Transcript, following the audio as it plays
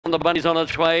The bunny's on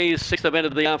its way. 6th event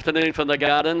of the afternoon from the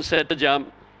Gardens. Set to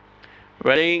jump.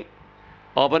 Ready.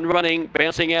 Off and running,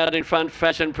 bouncing out in front,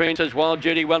 Fashion Princess, Wild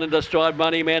Judy well into stride,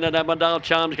 Money Man and Avondale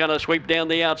Charm's going to sweep down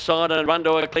the outside and run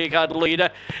to a clear-cut leader.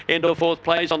 Into 4th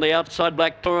place on the outside,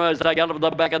 Black Toro as they go to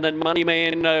the back, and then Money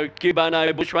Man,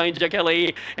 Cubano, Bushranger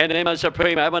Kelly and Emma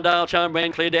Supreme. Avondale Charm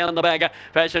ran clear down the back.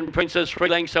 Fashion Princess 3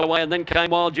 lengths away, and then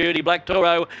came Wild Judy, Black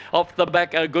Toro off the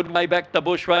back, a good way back to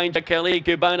Bushranger Kelly,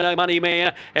 Cubano, Money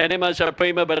Man and Emma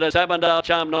Supreme, but it's Avondale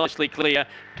Charm nicely clear.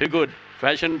 Too good.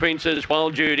 Fashion Princess,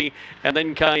 Wild Judy, and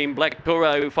then came Black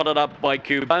Toro, followed up by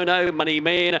Cubano, Money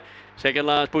Man, second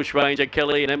last Bushranger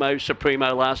Kelly and Mo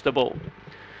Supremo last of all.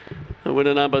 The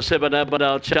winner number 7,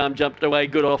 Avondale Charm, jumped away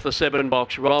good off the 7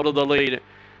 box, rolled to the lead,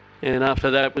 and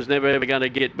after that was never ever going to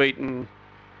get beaten.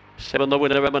 7 the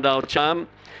winner, Avondale Charm.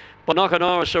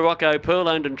 Bonokanora Sirocco Pearl,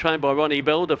 owned and trained by Ronnie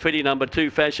Bell, defeating number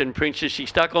 2 Fashion Princess. She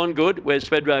stuck on good. Where's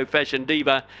Fedro Fashion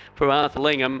Diva for Arthur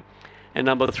Lingham. And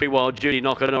number 3, Wild Judy,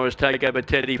 Nokonora's Takeover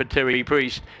Teddy for Terry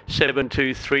Priest.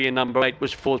 7-2-3, and number 8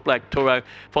 was 4th Black Toro.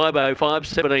 5:05,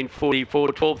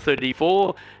 17:44,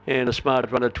 12:34, and a smart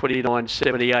runner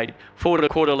 29.78. 4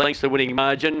 1/4 lengths the winning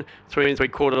margin. 3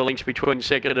 3/4 lengths between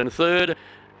second and third,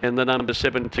 and the number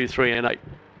 7, 2, 3 and 8.